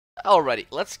Alrighty,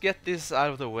 let's get this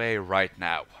out of the way right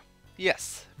now.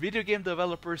 Yes, video game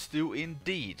developers do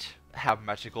indeed have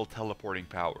magical teleporting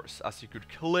powers, as you could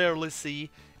clearly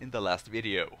see in the last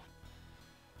video.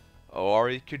 Or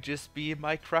it could just be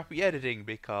my crappy editing,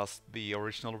 because the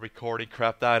original recording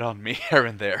crapped out on me here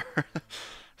and there.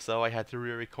 So I had to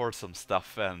re-record some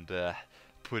stuff and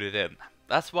put it in.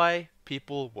 That's why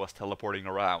people was teleporting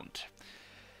around.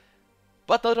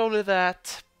 But not only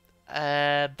that,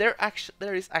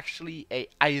 there is actually a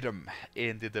item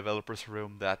in the developer's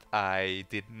room that I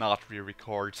did not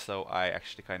re-record, so I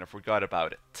actually kind of forgot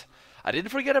about it. I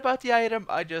didn't forget about the item,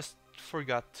 I just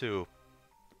forgot to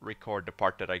record the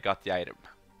part that I got the item.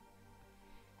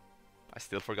 I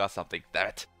still forgot something, damn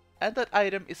it. And that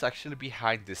item is actually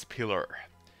behind this pillar.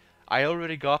 I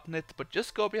already gotten it, but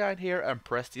just go behind here and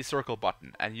press the circle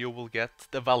button and you will get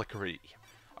the Valkyrie.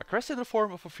 A crest in the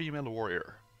form of a female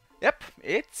warrior. Yep,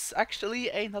 it's actually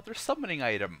another summoning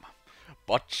item.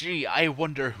 But gee, I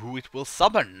wonder who it will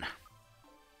summon.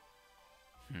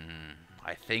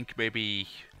 I think maybe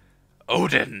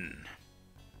Odin.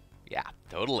 Yeah,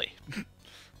 totally.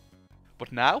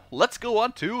 But now, let's go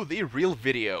on to the real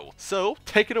video. So,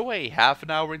 take it away, half an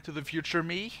hour into the future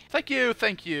me. Thank you,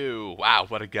 thank you. Wow,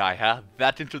 what a guy, huh?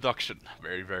 That introduction.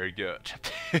 Very, very good.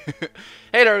 Hey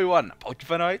there everyone,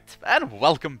 Atwight, and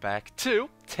welcome back to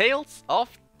Tales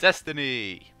of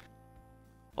Destiny.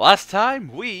 Last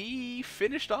time, we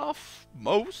finished off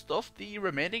most of the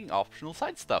remaining optional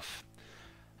side stuff.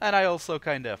 And I also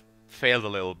kind of failed a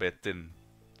little bit in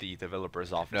the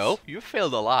developer's office. No, you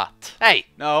failed a lot. Hey,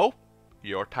 no.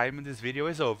 Your time in this video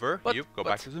is over. But, you go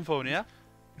back to Symphonia.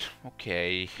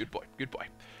 Okay, good boy, good boy.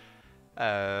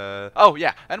 Oh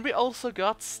yeah, and we also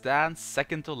got Stahn's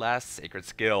second to last sacred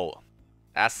skill.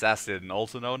 Assassin,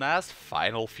 also known as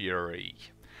Final Fury.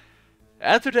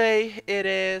 And today it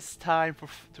is time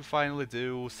to finally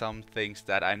do some things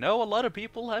that I know a lot of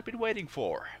people have been waiting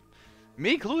for.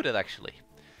 Me included, actually.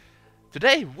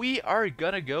 Today we are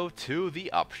gonna go to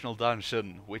the optional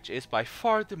dungeon, which is by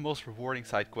far the most rewarding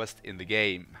side quest in the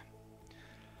game.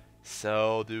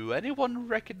 So, do anyone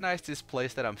recognize this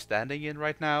place that I'm standing in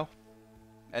right now?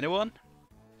 Anyone?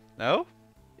 No?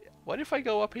 What if I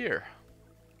go up here?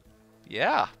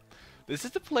 Yeah, this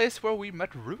is the place where we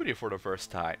met Rutee for the first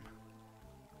time.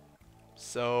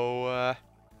 So,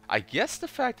 I guess the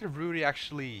fact that Rutee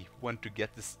actually went to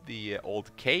get the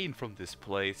old cane from this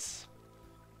place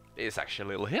is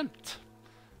actually a little hint,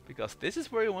 because this is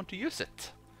where you want to use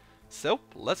it. So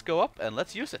let's go up and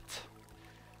let's use it.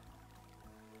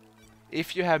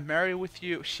 If you have Mary with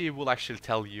you, she will actually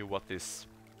tell you what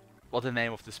the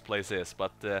name of this place is,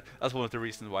 but that's one of the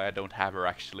reasons why I don't have her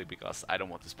actually, because I don't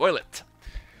want to spoil it.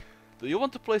 Do you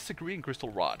want to place the green crystal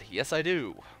rod? Yes, I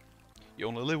do. You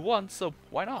only live once, so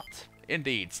why not?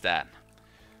 Indeed, Stahn.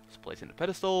 Let's place in the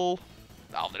pedestal.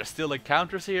 Oh, there's still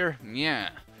encounters here?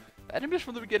 Yeah. Enemies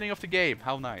from the beginning of the game,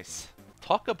 how nice.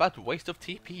 Talk about waste of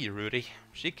TP, Rutee.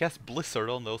 She casts Blizzard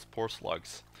on those poor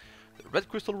slugs. The red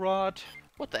crystal rod.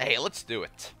 What the hell, let's do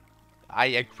it. I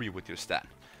agree with you, Stahn.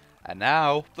 And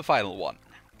now, the final one.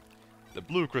 The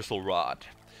blue crystal rod.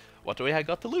 What do I have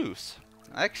got to lose?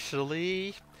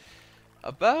 Actually,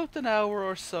 about an hour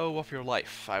or so of your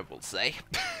life, I will say.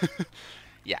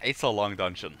 Yeah, it's a long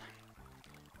dungeon.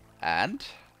 And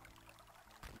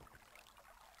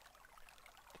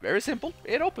very simple,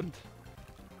 it opened.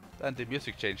 And the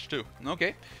music changed too.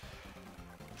 Okay.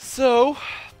 So,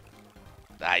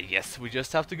 I guess we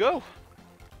just have to go.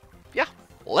 Yeah,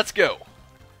 let's go.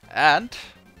 And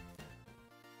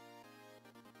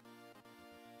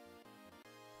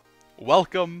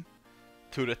welcome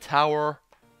to the Tower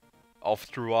of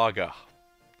Druaga.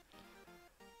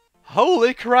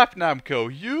 Holy crap, Namco,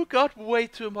 you got way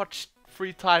too much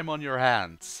free time on your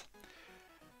hands.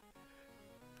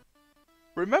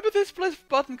 Remember this place,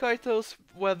 Button Kaitos,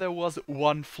 where there was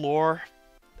one floor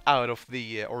out of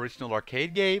the original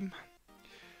arcade game?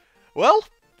 Well,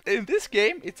 in this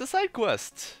game, it's a side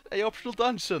quest, a optional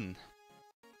dungeon.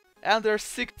 And there's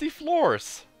 60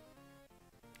 floors.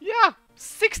 Yeah,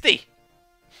 60!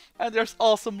 And there's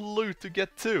awesome loot to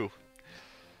get too.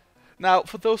 Now,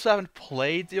 for those who haven't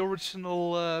played the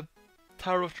original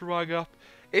Tower of Druaga,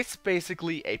 it's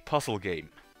basically a puzzle game.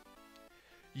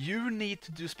 You need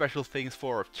to do special things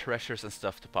for treasures and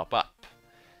stuff to pop up.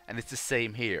 And it's the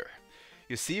same here.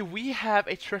 You see, we have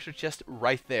a treasure chest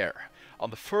right there. On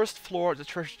the first floor, the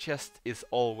treasure chest is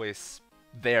always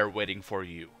there waiting for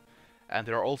you. And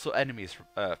there are also enemies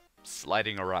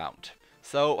sliding around.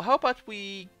 So, how about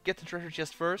we get the treasure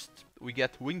chest first? We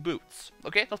get wing boots.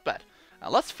 Okay, not bad. Now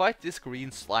let's fight this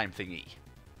green slime thingy.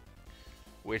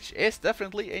 Which is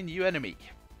definitely a new enemy.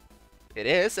 It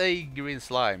is a green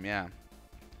slime, yeah.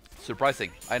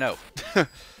 Surprising, I know.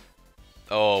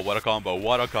 Oh, what a combo,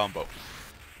 what a combo.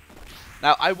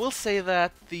 Now, I will say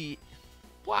that the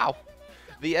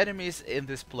enemies in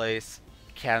this place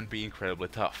can be incredibly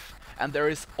tough. And there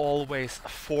is always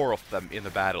 4 of them in the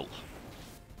battle.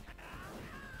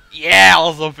 Yeah,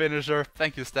 also finisher.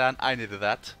 Thank you, Stahn, I needed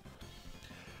that.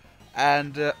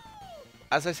 And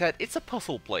as I said, it's a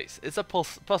puzzle place. It's a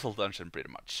puzzle dungeon, pretty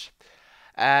much.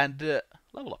 And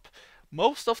level up.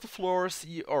 Most of the floors,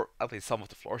 or at least some of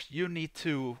the floors, you need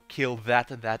to kill that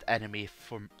and that enemy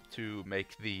to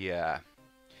make the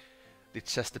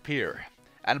chest appear.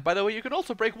 And by the way, you can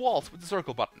also break walls with the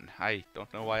circle button. I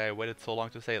don't know why I waited so long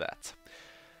to say that.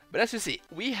 But as you see,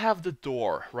 we have the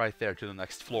door right there to the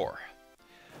next floor.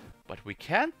 But we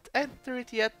can't enter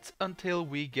it yet until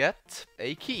we get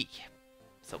a key.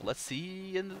 So let's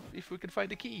see if we can find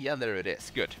the key. And there it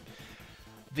is. Good.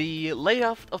 The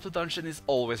layout of the dungeon is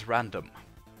always random,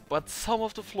 but some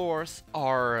of the floors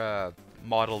are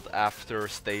modeled after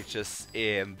stages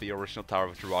in the original Tower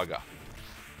of Druaga.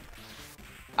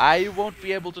 I won't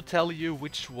be able to tell you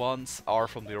which ones are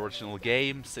from the original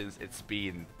game, since it's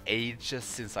been ages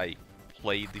since I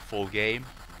played the full game.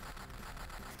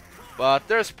 But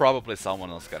there's probably someone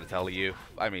else gonna tell you.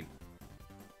 I mean,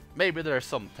 maybe there's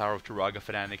some Tower of Druaga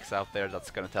fanatics out there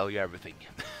that's gonna tell you everything.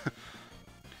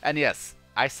 And yes,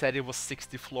 I said it was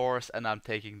 60 floors and I'm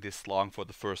taking this long for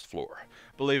the first floor.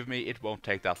 Believe me, it won't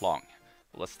take that long.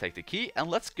 Let's take the key and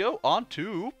let's go on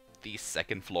to the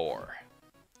second floor.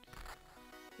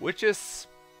 Which is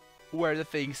where the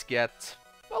things get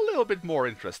a little bit more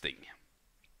interesting.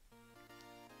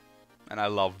 And I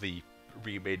love the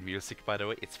remade music, by the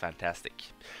way, it's fantastic.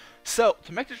 So,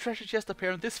 to make the treasure chest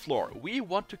appear on this floor, we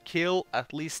want to kill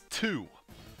at least 2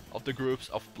 of the groups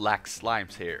of black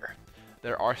slimes here.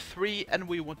 There are 3 and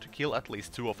we want to kill at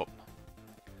least 2 of them.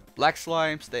 Black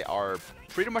slimes, they are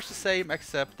pretty much the same,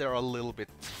 except they're a little bit...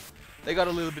 They got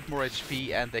a little bit more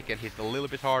HP and they can hit a little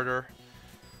bit harder.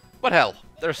 But hell,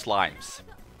 they're slimes.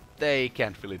 They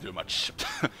can't really do much.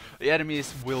 The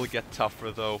enemies will get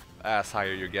tougher though, as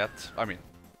higher you get. I mean,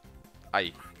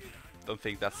 I don't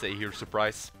think that's a huge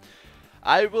surprise.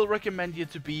 I will recommend you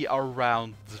to be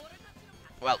around,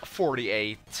 well,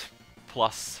 48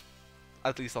 plus.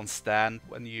 At least on Stahn,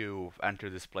 when you enter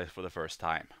this place for the first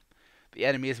time. The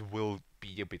enemies will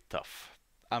be a bit tough,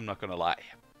 I'm not gonna lie.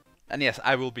 And yes,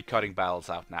 I will be cutting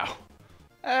battles out now.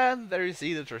 And there you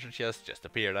see the treasure chest just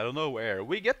appeared out of nowhere.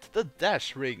 We get the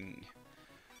dash ring.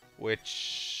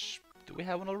 Which... do we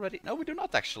have one already? No, we do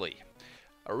not actually.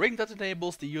 A ring that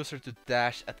enables the user to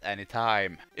dash at any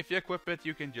time. If you equip it,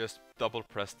 you can just double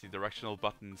press the directional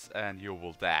buttons and you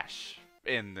will dash.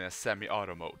 In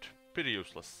semi-auto mode. Pretty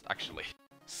useless, actually.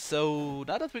 So,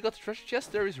 now that we got the treasure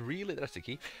chest, there's the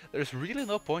key. There's really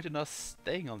no point in us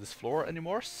staying on this floor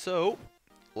anymore, so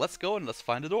let's go and let's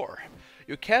find the door.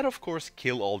 You can, of course,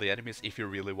 kill all the enemies if you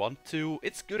really want to.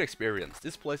 It's good experience.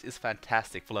 This place is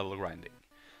fantastic for level grinding.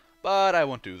 But I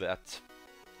won't do that,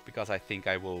 because I think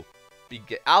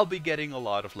I'll be getting a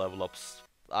lot of level ups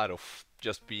out of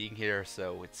just being here,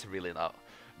 so it's really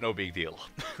no big deal.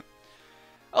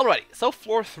 Alrighty, so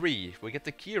floor 3, we get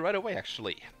the key right away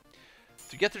actually.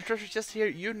 To get the treasure chest here,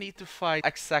 you need to fight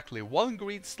exactly 1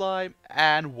 green slime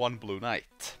and 1 blue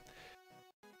knight.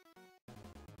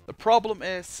 The problem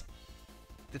is,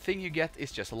 the thing you get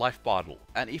is just a life bottle,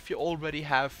 and if you already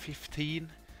have 15...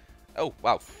 Oh,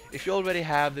 wow. If you already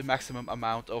have the maximum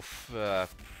amount of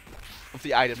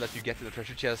the item that you get in the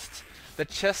treasure chest, the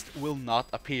chest will not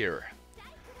appear.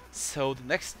 So the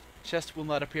next chest will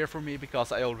not appear for me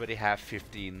because I already have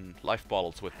 15 life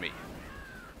bottles with me.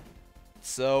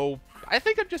 So I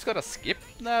think I'm just gonna skip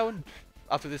now and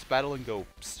after this battle and go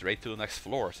straight to the next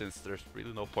floor, since there's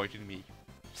really no point in me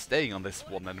staying on this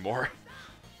one anymore.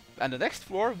 And the next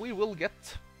floor we will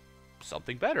get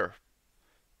something better,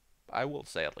 I will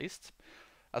say, at least.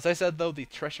 As I said though, the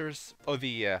treasures or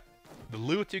the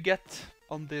loot you get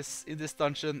on in this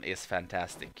dungeon is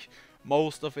fantastic.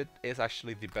 Most of it is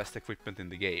actually the best equipment in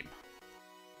the game.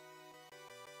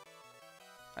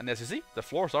 And as you see, the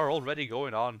floors are already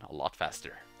going on a lot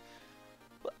faster.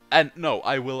 And no,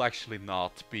 I will actually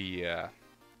not be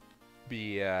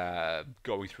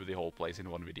going through the whole place in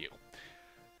one video.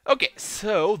 Okay,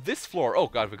 so this floor... Oh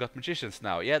god, we got magicians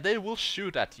now. Yeah, they will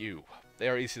shoot at you. They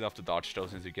are easy enough to dodge though,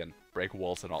 since you can break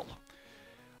walls and all.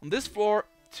 On this floor,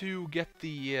 to get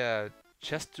the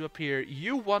chest to appear,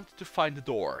 you want to find the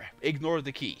door. Ignore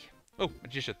the key. Oh,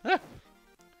 magician. Ah.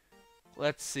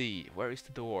 Let's see, where is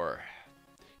the door?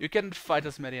 You can fight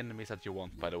as many enemies as you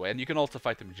want, by the way, and you can also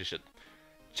fight the magician.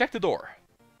 Check the door.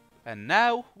 And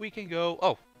now we can go...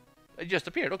 Oh, It just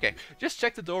appeared, okay. Just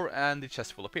check the door and the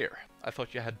chest will appear. I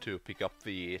thought you had to pick up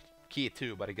the key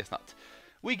too, but I guess not.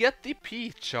 We get the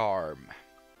P charm.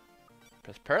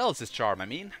 Paralysis charm, I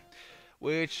mean.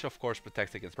 Which, of course,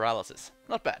 protects against paralysis.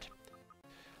 Not bad.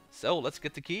 So, let's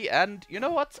get the key, and you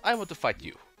know what? I want to fight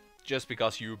you. Just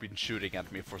because you've been shooting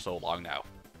at me for so long now.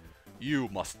 You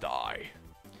must die.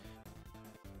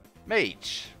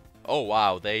 Mage. Oh,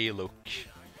 wow, they look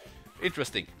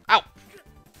interesting. Ow!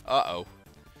 Uh-oh.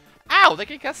 Ow! They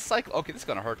can cast Cycle. Okay, this is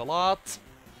gonna hurt a lot.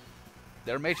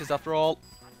 They're mages after all.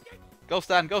 Go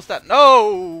Stahn, go Stahn.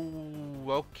 No!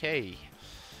 Okay.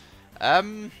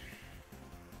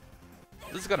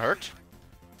 This is gonna hurt.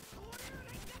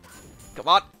 Come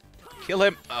on. Kill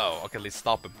him. Oh, okay, at least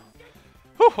stop him.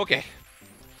 Whew, okay.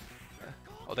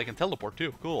 Oh, they can teleport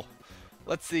too. Cool.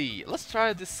 Let's see. Let's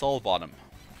try Dissolve on him.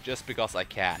 Just because I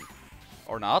can.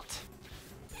 Or not.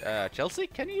 Chelsea,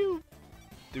 can you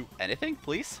do anything,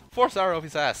 please? Force arrow of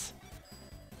his ass.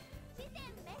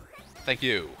 Thank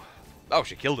you. Oh,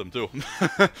 she killed him too.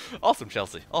 Awesome,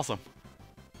 Chelsea. Awesome.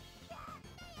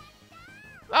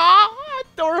 Ah,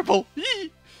 adorable.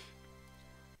 Yee.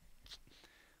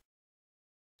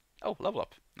 Oh, level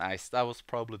up. Nice. That was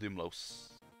probably Dymlos.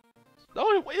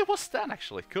 Oh, it was Stahn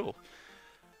actually. Cool.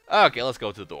 Okay, let's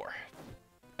go to the door.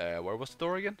 Where was the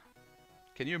door again?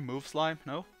 Can you move, slime?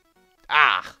 No?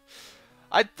 Ah!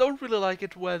 I don't really like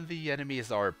it when the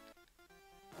enemies are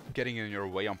getting in your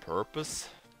way on purpose.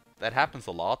 That happens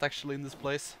a lot actually in this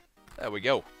place. There we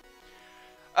go.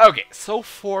 Okay, so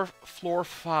for floor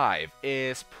 5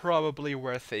 is probably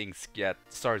where things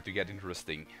start to get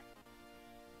interesting.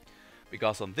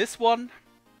 Because on this one,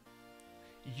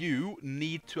 you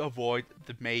need to avoid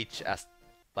the mage as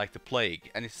like the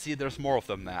plague. And you see there's more of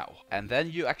them now. And then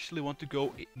you actually want to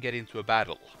go get into a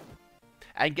battle.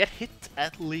 And get hit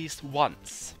at least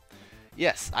once.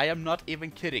 Yes, I am not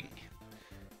even kidding.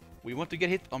 We want to get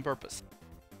hit on purpose.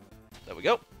 There we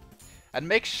go. And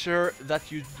make sure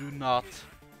that you do not...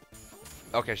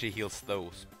 Okay, she heals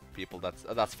those people.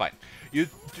 That's fine. You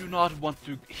do not want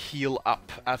to heal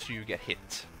up after you get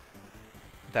hit.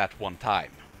 That one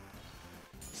time.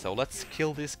 So let's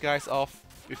kill these guys off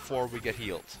before we get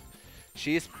healed.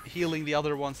 She is healing the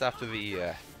other ones after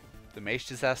the mage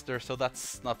disaster, so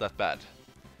that's not that bad.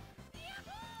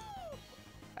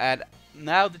 And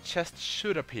now the chest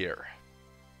should appear.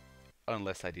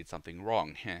 Unless I did something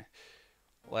wrong.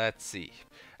 Let's see.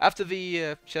 After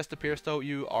the chest appears though,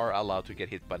 you are allowed to get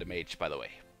hit by the mage, by the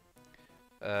way.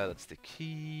 That's the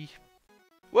key.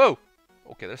 Whoa!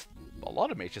 Okay, there's a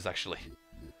lot of mages actually.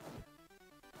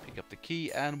 Pick up the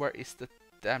key, and where is the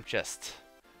damn chest?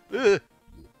 Ugh.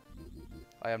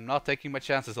 I am not taking my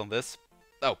chances on this.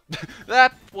 Oh,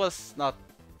 that was not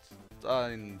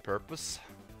on purpose.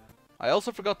 I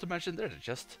also forgot to mention, there's a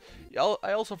chest.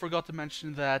 I also forgot to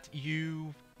mention that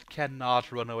you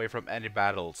cannot run away from any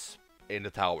battles in the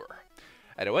tower.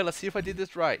 Anyway, let's see if I did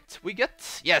this right.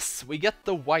 Yes, we get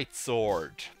the white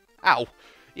sword. Ow.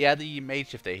 Yeah, the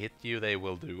mage, if they hit you, they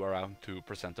will do around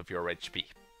 2% of your HP.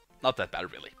 Not that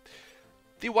bad, really.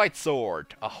 The white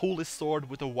sword, a holy sword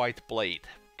with a white blade.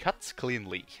 Cuts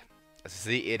cleanly. As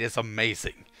you see, it is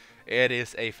amazing. It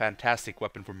is a fantastic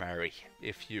weapon for Mary,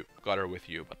 if you got her with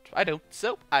you, but I don't,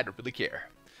 so I don't really care.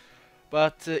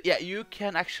 But yeah, you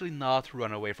can actually not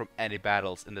run away from any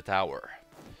battles in the tower.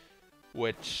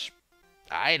 Which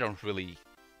I don't really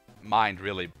mind,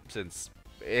 really, since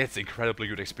it's incredibly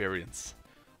good experience.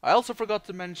 I also forgot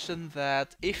to mention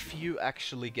that if you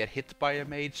actually get hit by a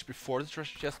mage before the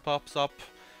treasure chest pops up,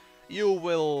 you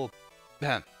will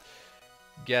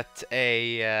get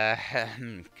a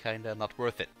kinda not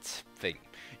worth it thing.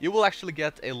 You will actually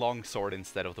get a long sword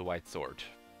instead of the white sword.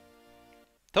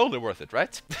 Totally worth it,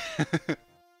 right?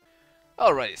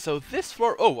 Alright, so this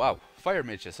floor... Oh, wow. Fire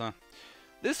mages, huh?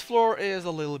 This floor is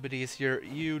a little bit easier.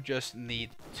 You just need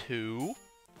to...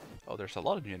 Oh, there's a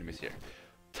lot of new enemies here.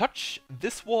 Touch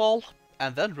this wall,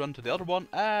 and then run to the other one,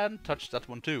 and touch that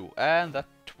one too. And that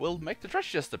will make the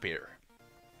treasure chest appear.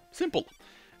 Simple.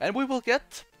 And we will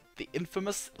get the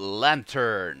infamous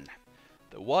lantern.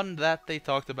 The one that they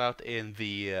talked about in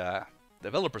the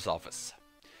developer's office.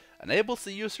 Enables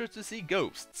the user to see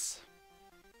ghosts.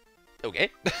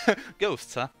 Okay.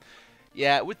 Ghosts, huh?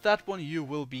 Yeah, with that one you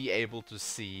will be able to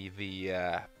see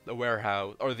the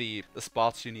warehouse, or the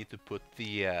spots you need to put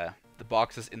the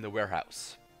boxes in the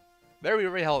warehouse.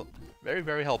 Very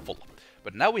helpful.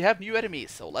 But now we have new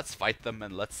enemies, so let's fight them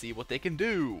and let's see what they can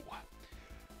do.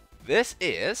 This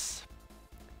is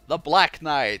the Black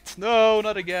Knight. No,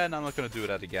 not again. I'm not gonna do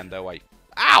that again, though.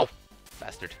 Ow!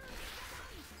 Bastard.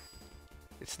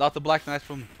 It's not the Black Knight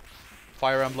from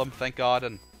Fire Emblem, thank God,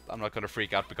 and I'm not gonna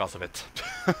freak out because of it.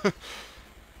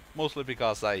 Mostly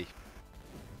because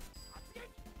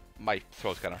my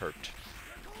throat kinda hurt.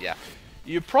 Yeah.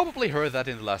 You probably heard that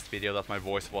in the last video, that my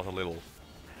voice was a little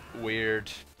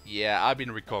weird. Yeah, I've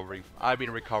been recovering. I've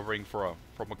been recovering from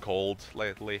a cold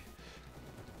lately.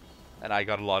 And I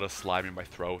got a lot of slime in my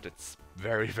throat. It's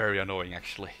very, very annoying,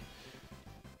 actually.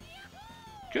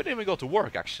 Couldn't even go to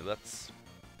work, actually.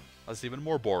 That's even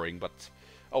more boring, but...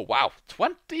 Oh, wow.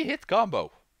 20 hit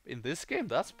combo. In this game,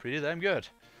 that's pretty damn good.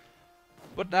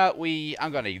 But now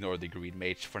I'm gonna ignore the green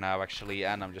mage for now, actually,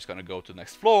 and I'm just gonna go to the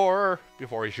next floor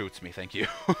before he shoots me, thank you.